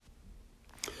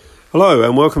Hello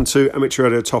and welcome to Amateur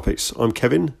Radio Topics. I'm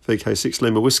Kevin, VK6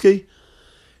 Lima Whiskey,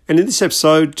 and in this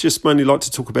episode just mainly like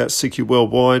to talk about CQ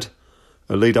Worldwide,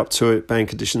 a lead up to it, band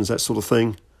conditions, that sort of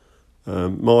thing.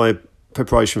 My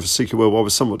preparation for CQ Worldwide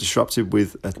was somewhat disrupted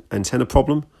with an antenna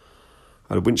problem.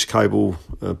 I had a winch cable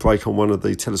break on one of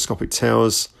the telescopic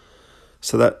towers,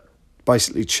 so that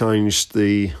basically changed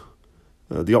the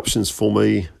options for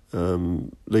me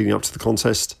leading up to the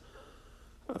contest.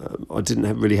 I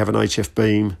didn't really have an HF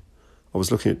beam. I was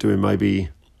looking at doing maybe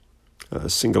a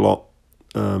single lot,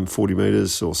 40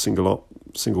 metres, or single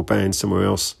band somewhere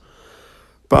else.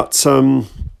 But in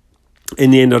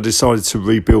the end, I decided to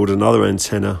rebuild another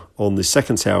antenna on the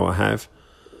second tower I have.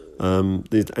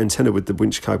 The antenna with the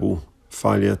winch cable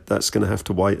failure, that's going to have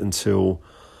to wait until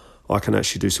I can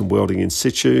actually do some welding in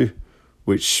situ,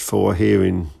 which for here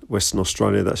in Western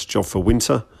Australia, that's a job for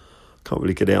winter. Can't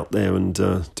really get out there and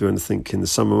do anything in the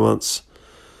summer months.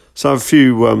 So I have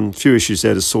a few issues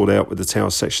there to sort out with the tower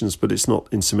sections, but it's not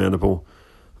insurmountable.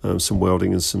 Some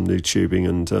welding and some new tubing,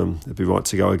 and it'll be right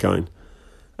to go again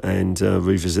and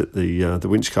revisit the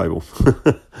winch cable.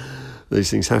 These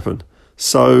things happen.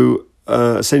 So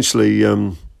essentially,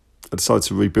 I decided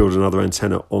to rebuild another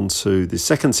antenna onto the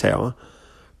second tower,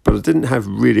 but I didn't have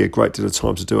really a great deal of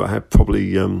time to do it. I had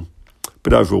probably a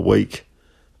bit over a week.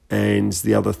 And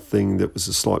the other thing that was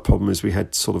a slight problem is we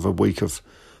had sort of a week of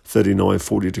 39,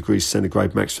 40 degrees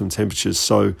centigrade maximum temperatures.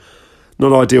 So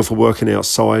not ideal for working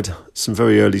outside. Some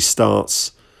very early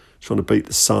starts, trying to beat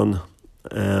the sun.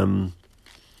 I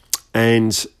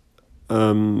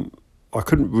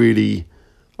couldn't really,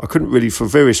 for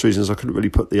various reasons, I couldn't really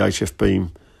put the HF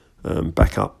beam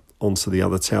back up onto the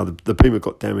other tower. The beam had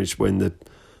got damaged when the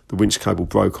winch cable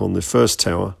broke on the first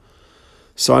tower.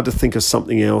 So I had to think of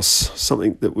something else,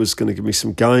 something that was going to give me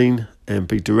some gain and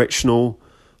be directional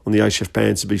on the HF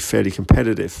band to be fairly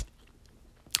competitive.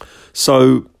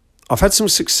 So I've had some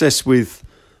success with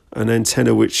an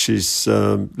antenna which is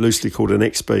loosely called an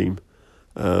X-beam.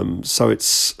 So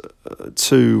it's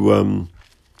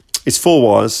it's 4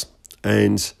 wires,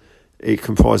 and it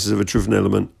comprises of a driven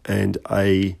element and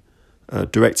a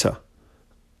director.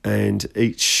 And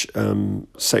each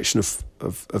section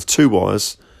of 2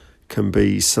 wires can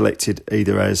be selected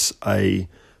either as a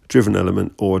driven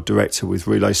element or a director with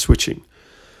relay switching.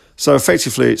 So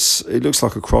effectively it looks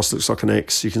like a cross, looks like an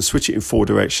X. You can switch it in 4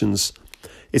 directions.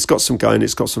 It's got some gain,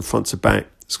 it's got some front to back,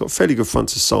 it's got fairly good front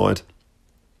to side.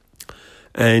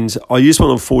 And I use one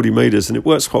on 40 metres and it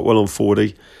works quite well on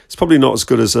 40. It's probably not as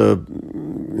good as a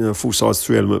full-size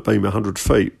 3-element beam 100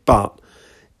 feet, but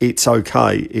it's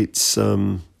okay. It's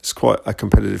quite a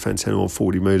competitive antenna on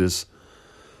 40 metres.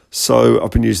 So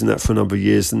I've been using that for a number of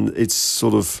years, and it's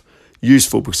sort of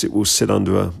useful because it will sit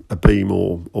under a beam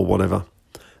or whatever,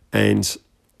 and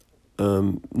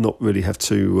not really have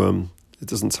to, it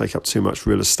doesn't take up too much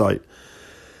real estate.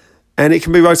 And it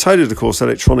can be rotated, of course,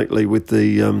 electronically with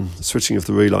the switching of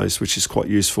the relays, which is quite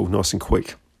useful, nice and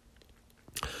quick.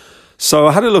 So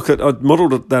I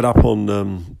modelled that up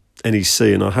on NEC,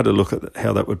 and I had a look at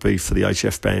how that would be for the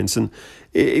HF bands, and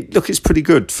it's pretty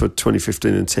good for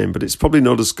 2015 and 10, but it's probably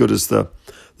not as good as the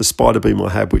spider beam I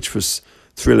had, which was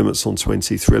 3 elements on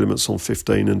 20, 3 elements on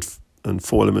 15, and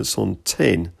 4 elements on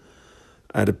 10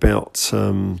 at about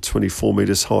 24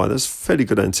 metres high. That's a fairly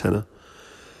good antenna.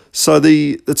 So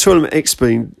the 2-element X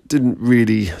beam didn't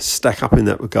really stack up in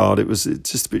that regard. It was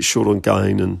just a bit short on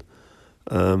gain, and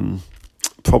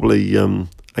probably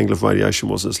angle of radiation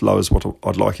wasn't as low as what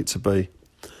I'd like it to be.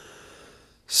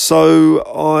 So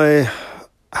I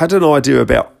had an idea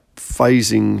about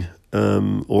phasing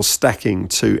or stacking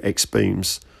 2 X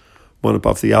beams, one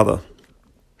above the other.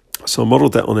 So I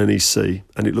modelled that on NEC,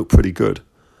 and it looked pretty good.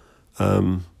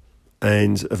 And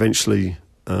eventually,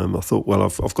 I thought, well,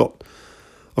 I've got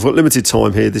limited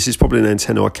time here. This is probably an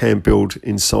antenna I can build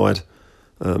inside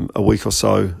a week or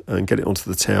so and get it onto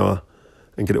the tower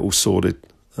and get it all sorted.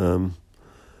 The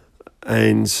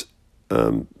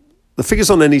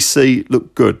figures on NEC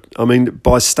look good. I mean,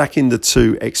 by stacking the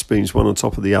 2 X beams one on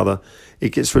top of the other,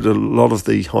 it gets rid of a lot of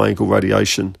the high angle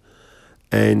radiation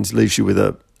and leaves you with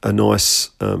a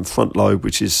nice front lobe,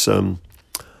 which is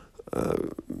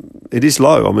it is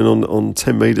low. I mean, on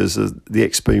 10 metres, the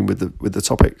X beam with the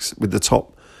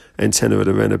top antenna at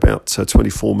around about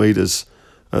 24 metres,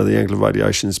 the angle of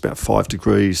radiation is about 5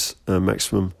 degrees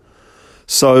maximum.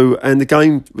 So, and the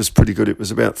gain was pretty good. It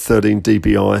was about 13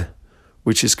 dBi,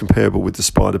 which is comparable with the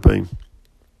spider beam.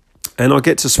 And I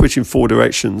get to switch in 4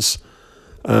 directions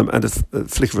and a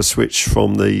flick of a switch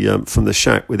from the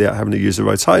shack without having to use a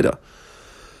rotator.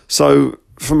 So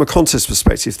from a contest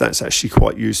perspective, that's actually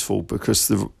quite useful because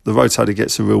the rotator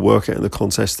gets a real workout in the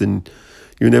contest, and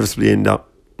you inevitably end up,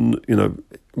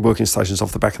 working stations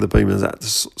off the back of the beam and that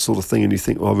sort of thing, and you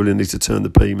think, well, I really need to turn the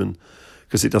beam, and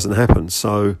because it doesn't happen.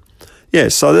 So,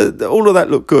 all of that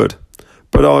looked good.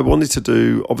 But I wanted to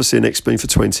do, obviously, an X-beam for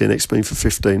 20, an X-beam for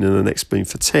 15, and an X-beam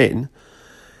for 10.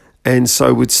 And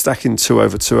so we'd stack in 2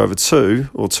 over 2 over 2,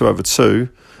 or 2 over 2.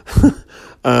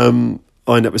 I end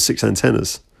up with 6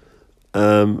 antennas.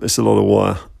 It's a lot of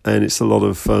wire, and it's a lot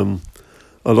of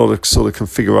sort of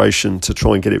configuration to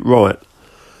try and get it right.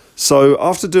 So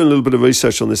after doing a little bit of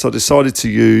research on this, I decided to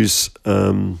use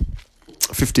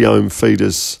 50 ohm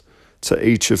feeders to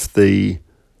each of the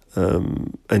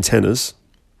antennas.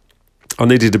 I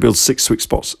needed to build 6 switch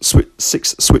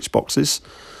boxes.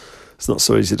 It's not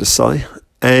so easy to say.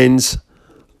 And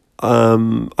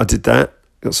I did that,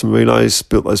 got some relays,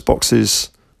 built those boxes.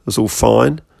 It was all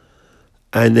fine.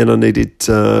 And then I needed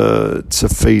to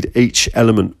feed each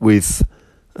element with,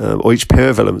 or each pair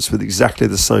of elements with exactly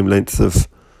the same length of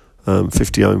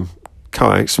 50 ohm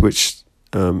coax, which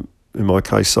in my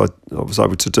case I was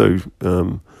able to do.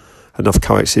 Enough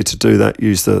coax here to do that.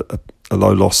 Used a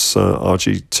low loss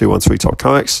RG213 type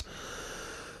coax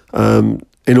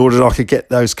in order that I could get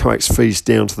those coax feeds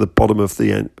down to the bottom of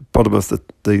the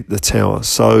tower.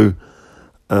 So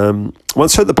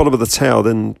once we're at the bottom of the tower,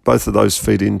 then both of those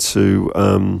feed into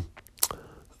a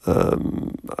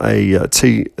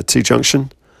T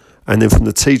junction, and then from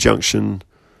the T junction,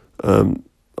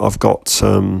 I've got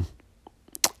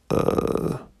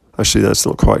actually that's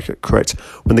not quite correct.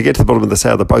 When they get to the bottom of the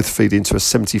tower, they both feed into a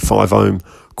 75 ohm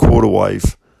quarter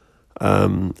wave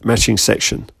matching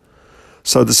section.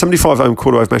 So the 75 ohm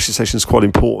quarter wave matching section is quite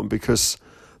important because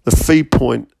the feed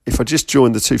point, if I just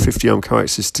join the 250 ohm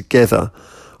coaxes together,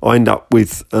 I end up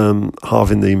with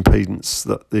halving the impedance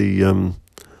that the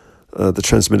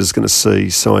transmitter is going to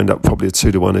see. So I end up probably a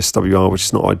 2-to-1 SWR, which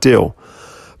is not ideal.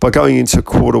 By going into a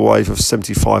quarter wave of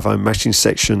 75 ohm matching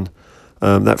section,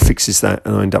 that fixes that,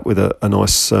 and I end up with a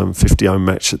nice 50 ohm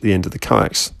match at the end of the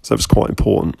coax. So it's quite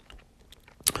important.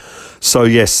 So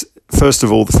yes, first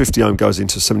of all, the 50 ohm goes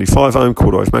into a 75 ohm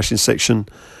quarter wave matching section,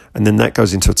 and then that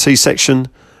goes into a T section,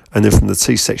 and then from the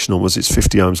T section onwards, it's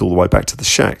 50 ohms all the way back to the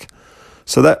shack.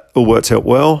 So that all worked out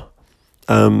well.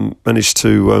 Managed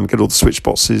to get all the switch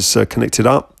boxes connected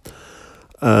up.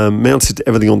 Mounted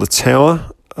everything on the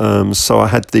tower. So I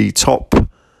had the top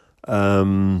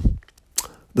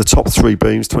 3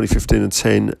 beams, 20, 15 and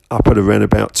 10, up at around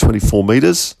about 24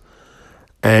 metres.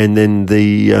 And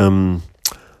then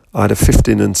I had a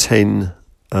 15 and 10,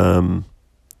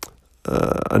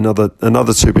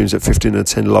 another 2 beams at 15 and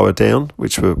 10 lower down,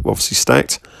 which were obviously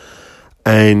stacked.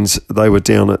 And they were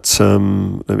down at,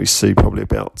 probably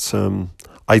about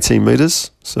 18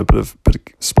 metres, so a bit of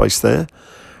space there.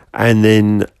 And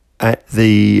then at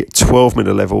the 12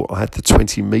 metre level, I had the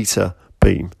 20 metre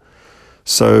beam.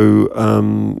 So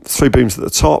 3 beams at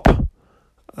the top,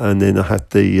 and then I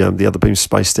had the other beams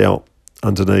spaced out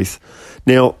underneath.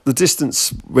 Now, the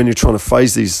distance when you're trying to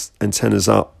phase these antennas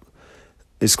up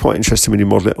is quite interesting when you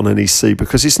model it on NEC,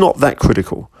 because it's not that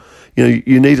critical.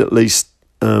 You need at least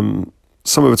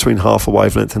somewhere between half a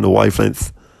wavelength and a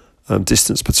wavelength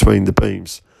distance between the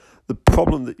beams. The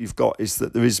problem that you've got is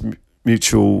that there is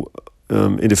mutual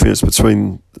interference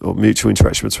mutual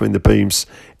interaction between the beams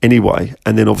anyway,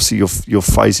 and then obviously you're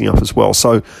phasing up as well.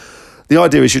 So the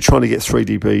idea is you're trying to get 3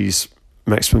 dBs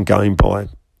maximum gain by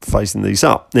phasing these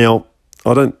up. Now,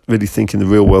 I don't really think in the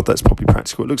real world that's probably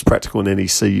practical. It looks practical in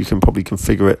NEC. You can probably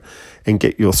configure it and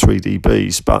get your 3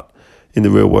 dBs, but in the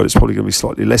real world it's probably going to be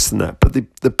slightly less than that. But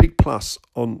the big plus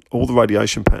on all the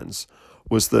radiation patterns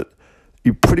was that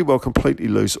you pretty well completely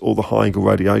lose all the high angle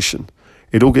radiation.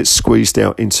 It all gets squeezed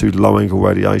out into low angle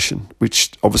radiation,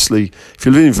 which obviously, if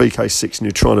you're living in VK6 and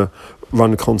you're trying to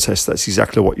run contests, that's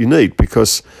exactly what you need,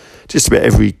 because just about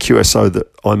every QSO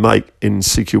that I make in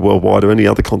CQ Worldwide, or any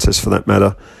other contest for that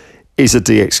matter, is a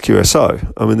DX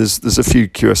QSO. I mean, there's a few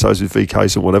QSOs with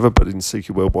VKs and whatever, but in CQ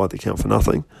Worldwide they count for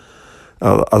nothing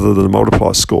other than a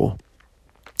multiplier score.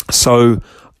 So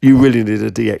you really need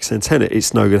a DX antenna.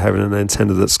 It's no good having an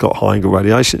antenna that's got high angle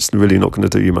radiation. It's really not going to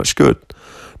do you much good.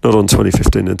 Not on 20,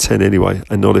 15 and 10 anyway,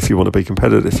 and not if you want to be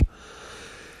competitive.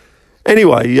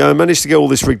 Anyway, managed to get all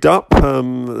this rigged up.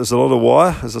 There's a lot of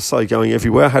wire, as I say, going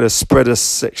everywhere. I had a spreader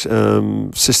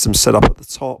system set up at the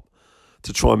top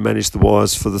to try and manage the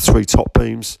wires for the 3 top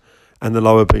beams, and the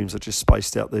lower beams. I just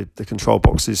spaced out the control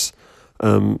boxes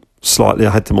slightly. I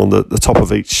had them on the top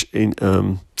of each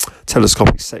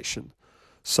telescopic section,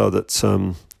 so that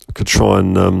I could try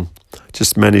and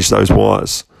just manage those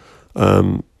wires.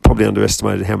 Probably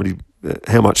underestimated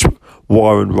how much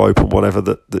wire and rope and whatever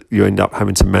that you end up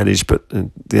having to manage, but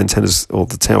the antennas or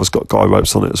the tower's got guy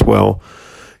ropes on it as well.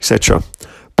 etc.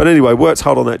 But anyway, worked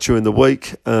hard on that during the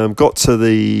week. Got to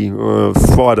the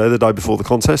Friday, the day before the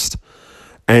contest,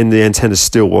 and the antenna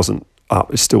still wasn't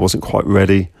up. It still wasn't quite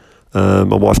ready. My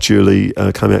wife Julie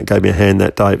came out and gave me a hand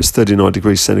that day. It was 39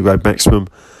 degrees centigrade maximum.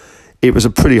 It was a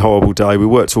pretty horrible day. We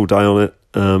worked all day on it.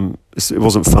 It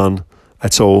wasn't fun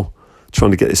at all,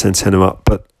 trying to get this antenna up,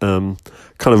 but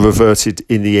kind of reverted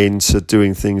in the end to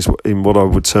doing things in what I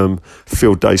would term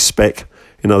field day spec.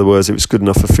 In other words, it was good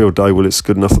enough for field day, well, it's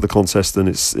good enough for the contest, and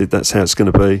that's how it's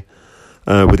going to be,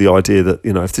 with the idea that,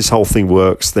 if this whole thing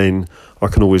works, then I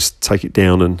can always take it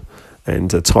down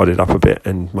and tidy it up a bit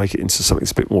and make it into something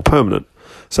that's a bit more permanent.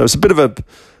 So it's a bit of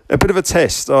a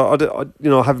test. I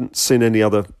haven't seen any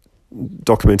other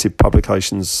documented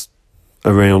publications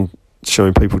around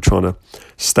showing people trying to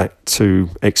stack two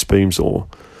X beams or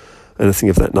anything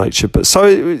of that nature. But so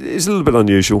it's a little bit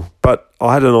unusual, but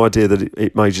I had an idea that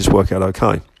it may just work out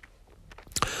okay.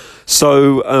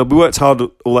 So we worked hard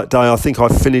all that day. I think I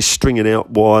finished stringing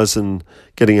out wires and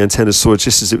getting antennas sorted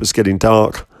just as it was getting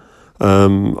dark.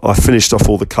 I finished off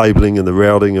all the cabling and the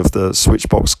routing of the switch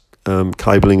box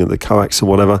cabling and the coax and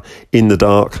whatever in the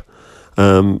dark.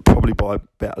 Probably by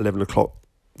about 11 o'clock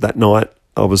that night,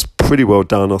 I was pretty well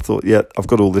done. I thought, yeah, I've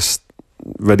got all this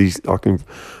ready. I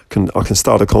can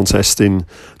start a contest in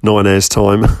 9 hours'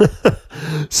 time.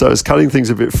 So it's cutting things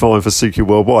a bit fine for CQ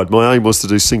Worldwide. My aim was to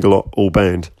do single all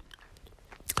band,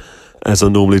 as I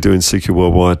normally do in CQ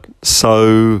Worldwide.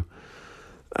 So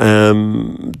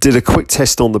did a quick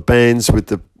test on the bands with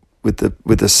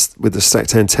the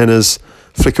stacked antennas.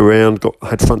 Flick around,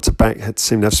 had front to back,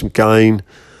 seemed to have some gain.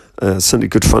 Certainly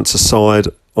good front to side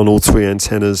on all three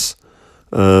antennas.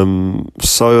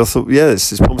 So I thought, yeah,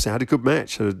 this is promising. I had a good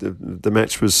match. The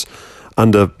match was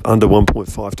under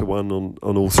 1.5 to 1 on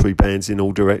all three bands in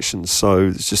all directions. So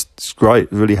it's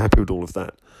great. Really happy with all of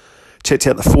that. Checked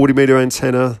out the 40 metre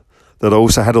antenna that I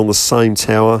also had on the same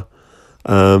tower.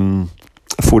 A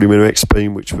 40 metre X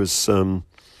beam, which was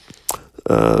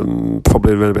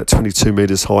probably around about 22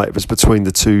 metres high. It was between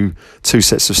the two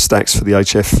sets of stacks for the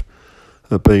HF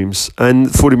beams, and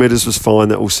 40 metres was fine.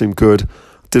 That all seemed good.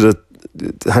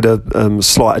 Had a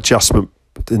slight adjustment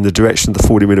in the direction of the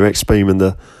 40 metre X beam and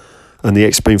the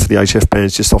X beam for the HF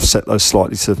bands, just offset those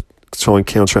slightly to try and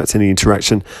counteract any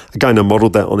interaction. Again, I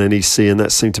modelled that on NEC, and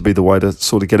that seemed to be the way to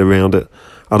sort of get around it.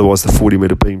 Otherwise, the 40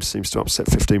 metre beam seems to upset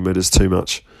 15 metres too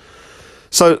much.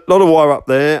 So a lot of wire up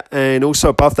there, and also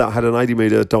above that I had an 80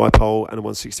 metre dipole and a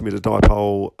 160 metre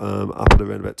dipole up at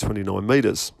around about 29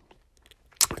 metres,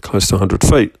 close to 100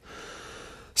 feet.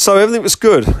 So everything was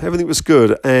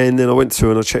good, and then I went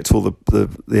through and I checked all the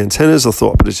antennas. I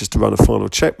thought I better just run a final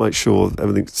check, make sure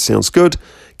everything sounds good.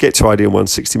 Get to 80 and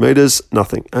 160 metres,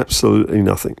 nothing, absolutely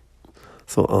nothing.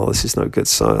 Thought, oh, this is no good.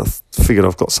 So I figured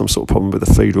I've got some sort of problem with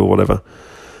the feeder or whatever.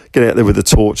 Get out there with the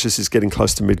torch. This is getting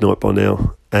close to midnight by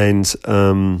now, and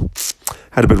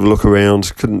had a bit of a look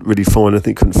around. Couldn't really find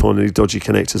anything. Couldn't find any dodgy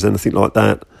connectors, anything like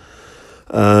that.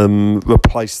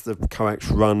 Replaced the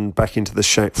coax run back into the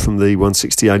shack from the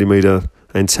 160 80 metre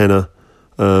antenna,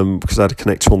 because I had a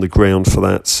connector on the ground for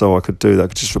that, so I could do that. I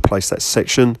could just replace that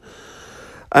section,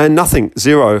 and nothing,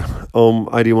 zero on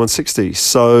 80 and 160.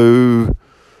 So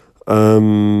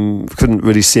couldn't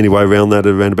really see any way around that.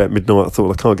 Around about midnight, I thought,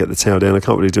 well, I can't get the tower down. I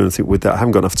can't really do anything with that. I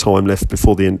haven't got enough time left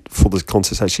before the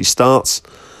contest actually starts.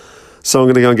 So I'm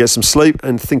going to go and get some sleep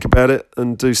and think about it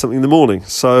and do something in the morning.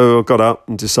 So I got up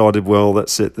and decided, well,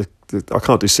 that's it. I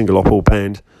can't do single op or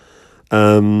band.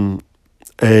 And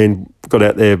got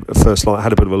out there at first light,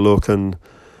 had a bit of a look, and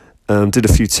did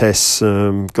a few tests.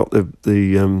 Got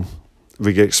the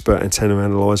Rig Expert antenna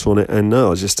analyzer on it, and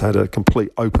no, I just had a complete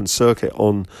open circuit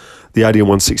on the 80 and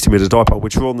 160 metre dipole,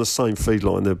 which are on the same feed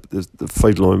line. The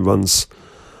feed line runs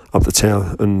up the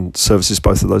tower and services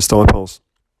both of those dipoles.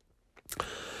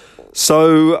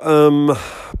 So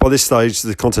by this stage,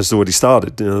 the contest had already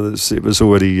started. It was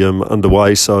already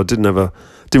underway, so I didn't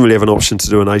really have an option to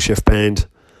do an HF band.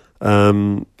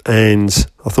 And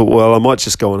I thought, well, I might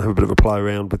just go and have a bit of a play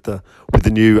around with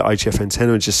the new HF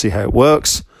antenna and just see how it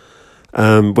works.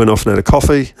 Went off and had a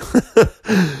coffee,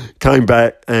 came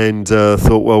back and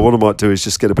thought, well, what I might do is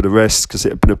just get a bit of rest, because it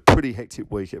had been a pretty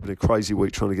hectic week. It had been a crazy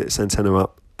week trying to get this antenna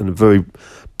up, and a very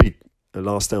big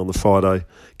last day on the Friday.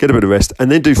 Get a bit of rest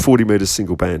and then do 40 metres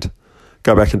single band.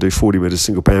 Go back and do 40 metres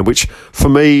single band, which for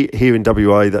me here in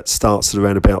WA, that starts at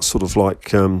around about sort of like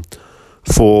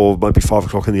 4, maybe 5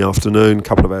 o'clock in the afternoon, a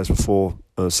couple of hours before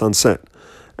sunset.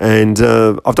 And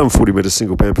I've done 40 metres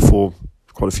single band before,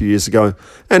 quite a few years ago,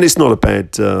 and it's not a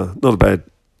bad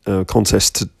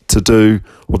contest to do,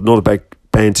 or not a bad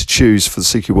band to choose for the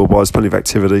CQ Worldwide. There's plenty of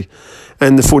activity,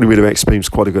 and the 40mm X beam is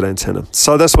quite a good antenna.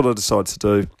 So that's what I decided to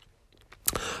do.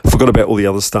 Forgot about all the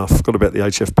other stuff. Forgot about the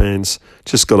HF bands.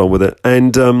 Just got on with it,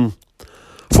 and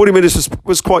 40mm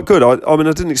was quite good. I mean,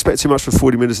 I didn't expect too much for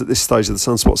 40mm at this stage of the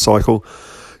sunspot cycle.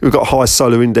 We've got high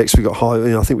solar index. We got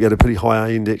high. I think we had a pretty high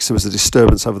A index. There was a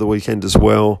disturbance over the weekend as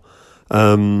well.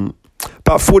 But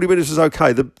 40mm was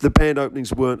okay. The band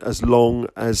openings weren't as long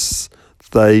as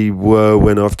they were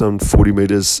when I've done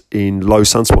 40mm in low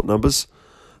sunspot numbers.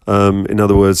 In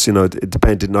other words, the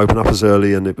band didn't open up as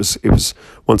early, and it was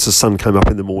once the sun came up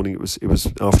in the morning, it was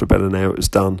after about an hour it was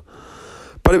done.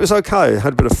 But it was okay. I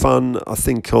had a bit of fun. I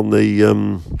think on the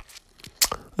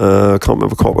I can't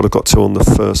remember quite what I got to on the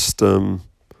first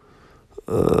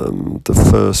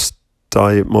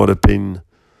day. It might have been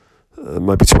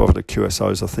maybe 1,200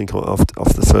 QSOs, I think,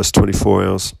 after the first 24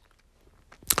 hours.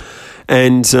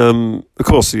 And of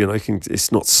course,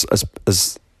 it's not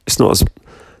as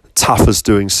tough as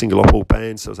doing single op all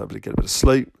bands, so I was able to get a bit of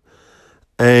sleep.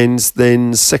 And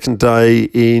then second day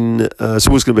in, it's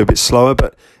always going to be a bit slower,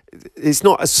 but it's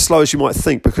not as slow as you might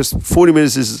think, because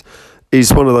 40mm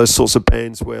is one of those sorts of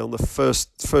bands where on the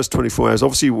first 24 hours,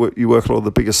 obviously you work a lot of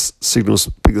the biggest signals,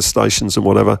 biggest stations and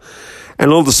whatever, and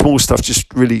a lot of the small stuff just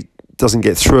really doesn't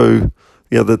get through,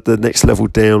 the next level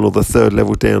down or the third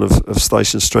level down of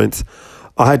station strength.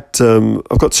 I've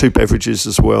got two beverages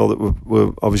as well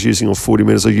that I was using on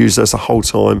 40mm. I used those the whole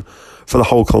time for the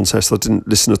whole contest. I didn't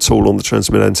listen at all on the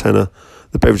transmit antenna.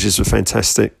 The beverages were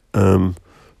fantastic.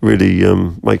 Really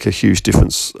make a huge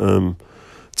difference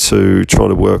to trying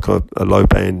to work a low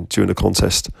band during a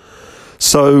contest.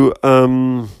 So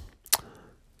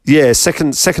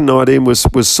second night in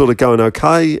was sort of going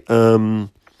okay.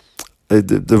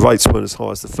 The rates weren't as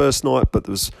high as the first night, but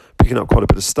there was picking up quite a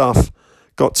bit of stuff.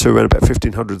 Got to around about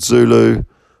 1,500 Zulu.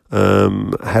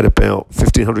 Had about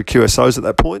 1,500 QSOs at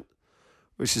that point,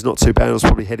 which is not too bad. I was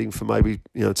probably heading for maybe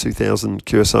 2,000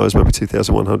 QSOs, maybe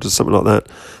 2,100, something like that.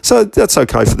 So that's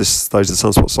okay for this stage of the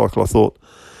sunspot cycle, I thought.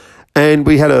 And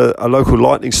we had a local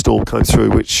lightning storm come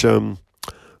through, which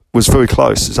was very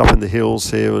close. It's up in the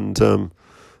hills here, and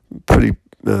pretty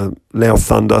loud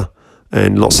thunder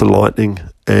and lots of lightning.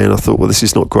 And I thought, well, this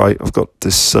is not great. I've got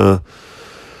this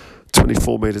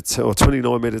 24-metre or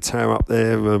 29-metre tower up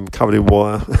there, covered in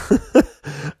wire.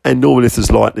 And normally, if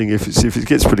there's lightning, if it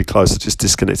gets pretty close, I just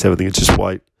disconnect everything and just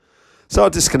wait. So I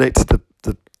disconnected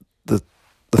the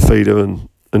feeder and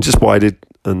just waited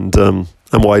and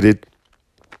waited.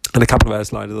 And a couple of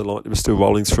hours later, the lightning was still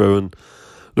rolling through, and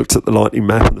looked at the lightning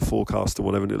map and the forecast and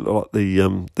whatever, and it looked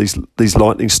like these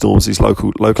lightning storms, these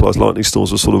localised lightning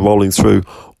storms, were sort of rolling through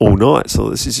all night. So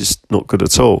this is just not good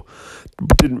at all.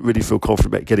 Didn't really feel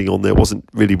confident about getting on there. Wasn't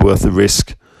really worth the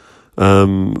risk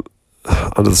under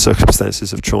the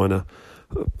circumstances of trying to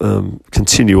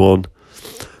continue on.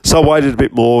 So I waited a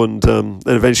bit more, and then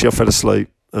eventually I fell asleep,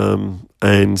 and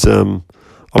I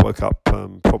woke up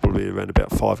probably around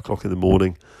about 5 o'clock in the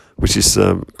morning, which is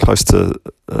close to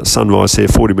sunrise here.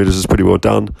 40mm is pretty well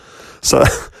done. So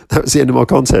that was the end of my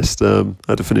contest. I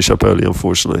had to finish up early,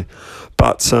 unfortunately.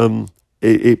 But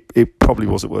it probably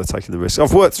wasn't worth taking the risk.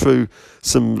 I've worked through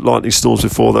some lightning storms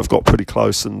before that have got pretty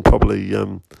close and probably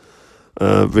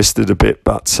risked it a bit.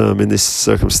 But in this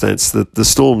circumstance, the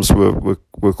storms were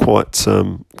quite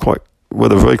they're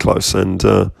very close, and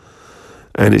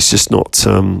it's just not.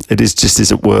 Just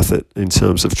isn't worth it in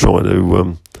terms of trying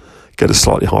to get a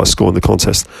slightly higher score in the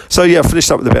contest. So I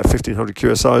finished up with about 1,500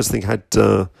 QSOs. I think had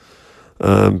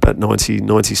about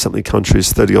 90 something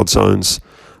countries, 30 odd zones.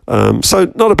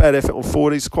 So not a bad effort on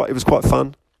 40s. It was quite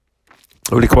fun.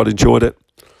 I really quite enjoyed it.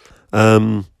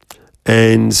 And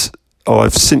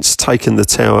I've since taken the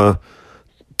tower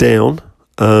down.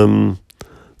 Taking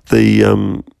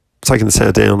the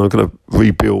tower down, I'm going to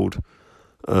rebuild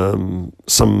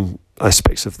some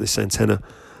aspects of this antenna.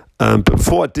 But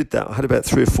before I did that, I had about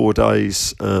 3 or 4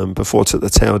 days before I took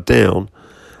the tower down,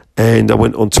 and I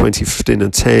went on 20, 15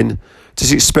 and 10,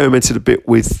 just experimented a bit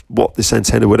with what this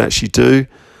antenna would actually do,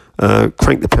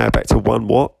 cranked the power back to 1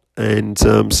 watt, and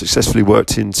successfully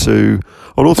worked on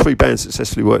all 3 bands,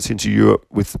 successfully worked into Europe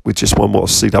with just 1 watt of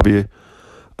CW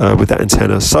with that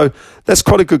antenna. So that's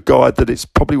quite a good guide that it's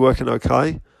probably working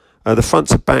okay. The front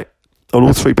to back on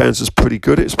all 3 bands was pretty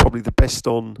good. It was probably the best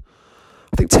on,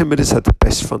 I think 10 minutes had the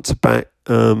best front to back,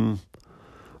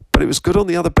 but it was good on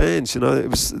the other bands. It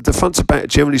was the front to back,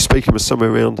 generally speaking, was somewhere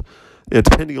around,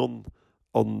 depending on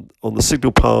the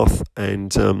signal path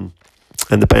and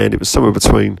the band, it was somewhere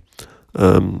between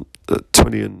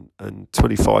 20 and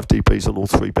 25 dBs on all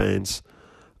 3 bands.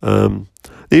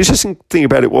 The interesting thing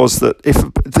about it was that if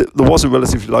there was a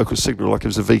relatively local signal, like it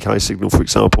was a VK signal, for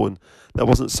example, and that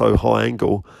wasn't so high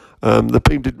angle, the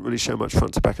beam didn't really show much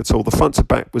front to back at all. The front to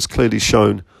back was clearly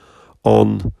shown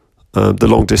on the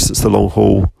long distance, the long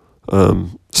haul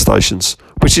stations,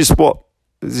 which is what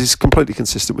is completely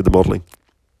consistent with the modelling.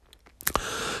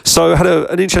 So I had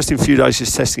an interesting few days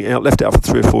just testing it out, left it out for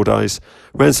 3 or 4 days,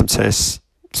 ran some tests,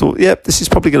 thought, this is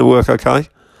probably going to work okay,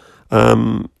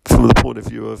 from the point of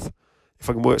view of if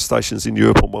I can work stations in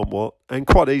Europe on 1 watt, and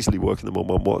quite easily working them on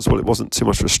 1 watt as well. It wasn't too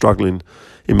much of a struggle in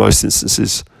most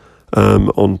instances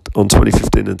on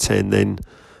 2015 and 10, then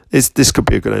this could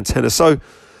be a good antenna. So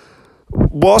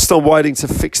whilst I'm waiting to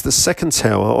fix the second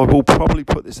tower, I will probably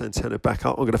put this antenna back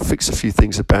up. I'm going to fix a few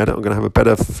things about it. I'm going to have a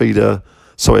better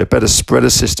spreader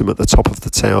system at the top of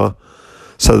the tower,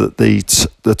 so that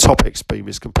the top X beam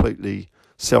is completely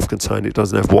self-contained. It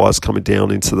doesn't have wires coming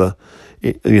down into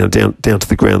down to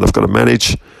the ground they've got to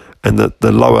manage, and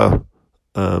the lower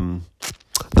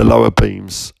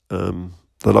beams, the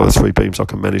lower 3 beams, I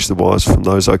can manage the wires from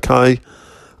those okay.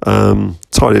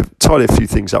 Tidy a few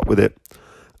things up with it.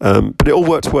 But it all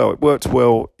worked well. It worked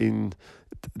well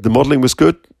the modelling was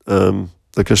good.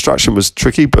 The construction was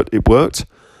tricky, but it worked.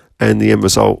 And the end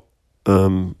result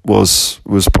was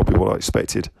probably what I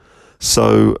expected.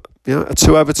 So, a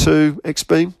 2/2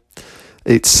 X-beam.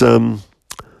 It's and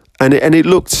it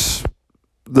looked,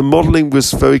 the modelling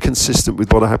was very consistent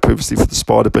with what I had previously for the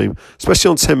spider beam, especially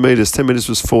on 10 metres. 10 metres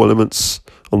was 4 elements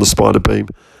on the spider beam,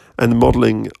 and the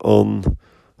modelling on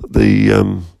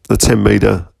the 10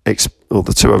 metre X, or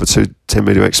the 2/2 10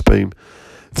 metre X beam,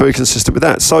 very consistent with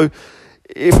that. So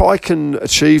if I can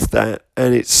achieve that,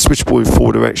 and it's switchable in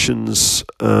 4 directions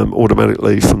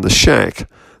automatically from the shack,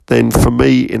 then for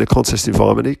me in a contest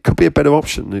environment, it could be a better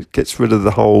option. It gets rid of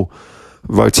the whole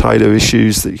rotator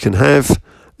issues that you can have,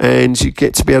 and you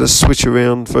get to be able to switch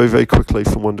around very, very quickly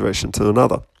from one direction to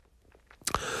another.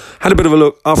 Had a bit of a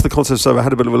look, after the contest was over,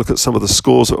 had a bit of a look at some of the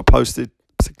scores that were posted,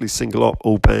 particularly single op,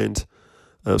 all band.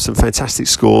 Some fantastic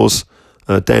scores.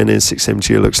 Dan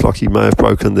N6MG, looks like he may have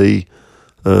broken the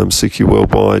CQ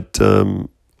Worldwide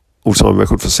all-time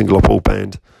record for single op all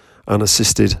band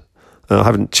unassisted. I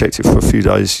haven't checked it for a few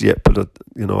days yet, but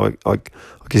I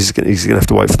guess he's going to have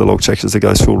to wait for the log checkers to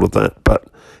go through all of that. But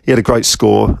he had a great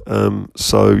score.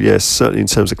 So yes, certainly in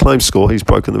terms of claim score, he's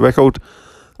broken the record.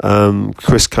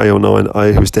 Chris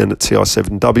KL9A, who was down at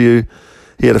TI7W,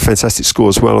 he had a fantastic score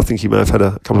as well. I think he may have had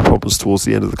a couple of problems towards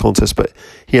the end of the contest, but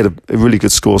he had a really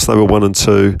good score. So they were 1 and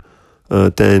 2.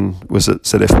 Dan was at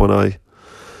ZF1A.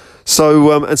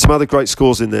 So, and some other great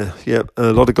scores in there. Yeah,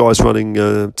 a lot of guys running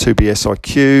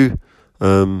 2BSIQ.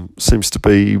 Seems to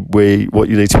be what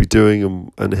you need to be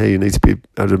doing and how you need to be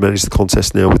able to manage the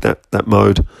contest now with that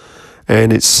mode.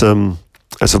 And it's,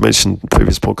 as I've mentioned in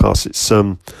previous podcasts,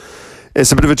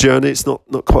 it's a bit of a journey. It's not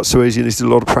quite so easy. You need to do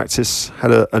a lot of practice. I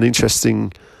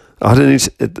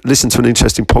listened to an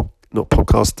interesting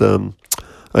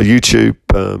a YouTube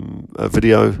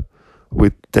video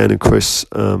with Dan and Chris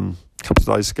a couple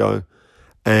of days ago,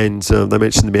 and they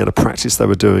mentioned the amount of practice they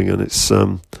were doing, and it's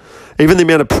even the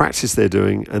amount of practice they're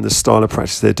doing and the style of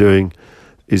practice they're doing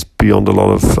is beyond a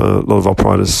lot of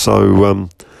operators. So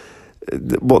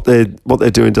what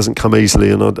they're doing doesn't come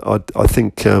easily, and I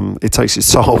think it takes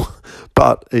its toll,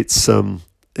 but it's the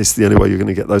only way you're going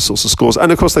to get those sorts of scores.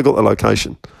 And of course they've got the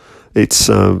location. It's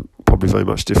probably very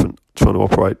much different trying to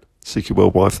operate CQ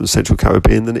Worldwide from the Central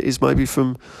Caribbean than it is maybe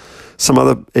from some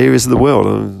other areas of the world.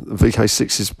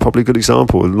 VK6 is probably a good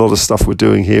example. A lot of stuff we're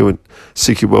doing here with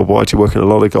CQ Worldwide, you're working a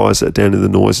lot of guys that are down in the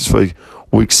noise. It's very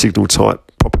weak signal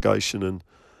type propagation,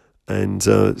 and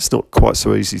it's not quite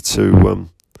so easy to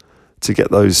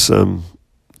get those sort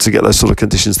of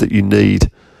conditions that you need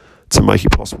to make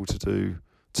it possible to do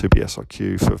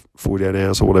 2BSIQ for 48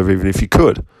 hours or whatever, even if you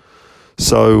could.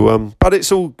 So, but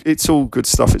it's all good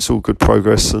stuff. It's all good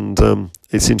progress, and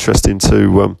it's interesting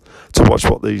to watch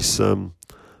what these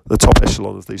the top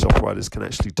echelon of these operators can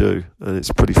actually do, and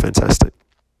it's pretty fantastic.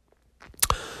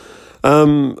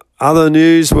 Other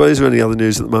news? Well, is there any other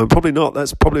news at the moment? Probably not.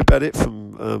 That's probably about it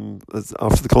from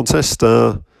after the contest.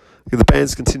 The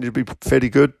bands continue to be fairly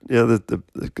good.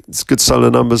 It's good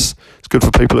solar numbers. It's good for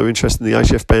people who are interested in the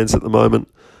HF bands at the moment.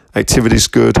 Activity's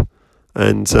good,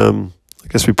 and I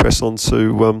guess we press on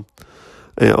to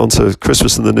onto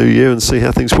Christmas and the New Year and see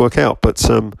how things work out. But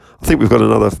I think we've got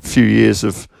another few years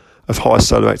of high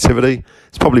solar activity.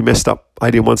 It's probably messed up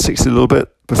 80 and 160 a little bit.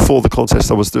 Before the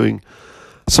contest, I was doing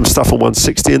some stuff on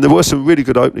 160, and there were some really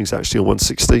good openings actually on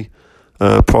 160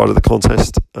 prior to the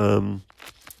contest.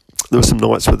 There were some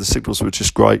nights where the signals were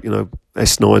just great,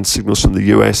 S9 signals from the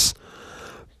US.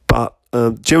 But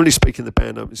generally speaking, the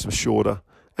band openings were shorter,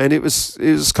 and it was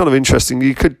kind of interesting.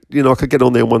 I could get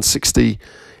on there 160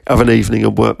 of an evening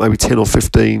and work maybe 10 or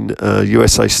 15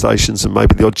 USA stations and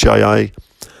maybe the odd JA.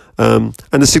 And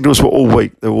the signals were all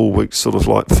weak. They were all weak, sort of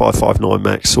like 559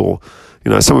 max, or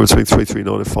somewhere between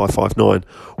 339 and 559.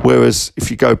 Whereas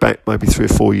if you go back maybe 3 or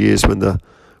 4 years when the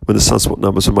sunspot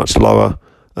numbers were much lower,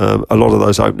 a lot of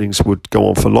those openings would go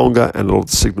on for longer, and a lot of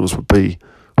the signals would be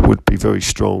very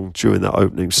strong during that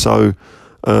opening. So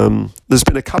there's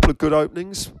been a couple of good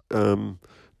openings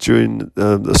during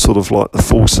the sort of like the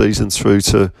fall season through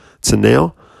to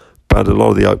now. But a lot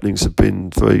of the openings have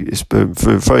been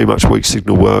very much weak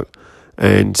signal work,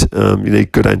 and you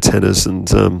need good antennas and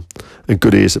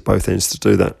good ears at both ends to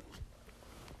do that.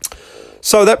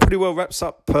 So that pretty well wraps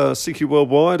up CQ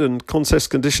Worldwide and contest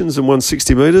conditions in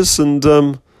 160 metres, and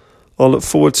I look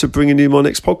forward to bringing you my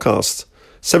next podcast.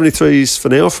 73s for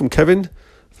now from Kevin,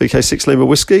 VK6 Lima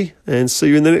Whiskey, and see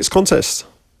you in the next contest.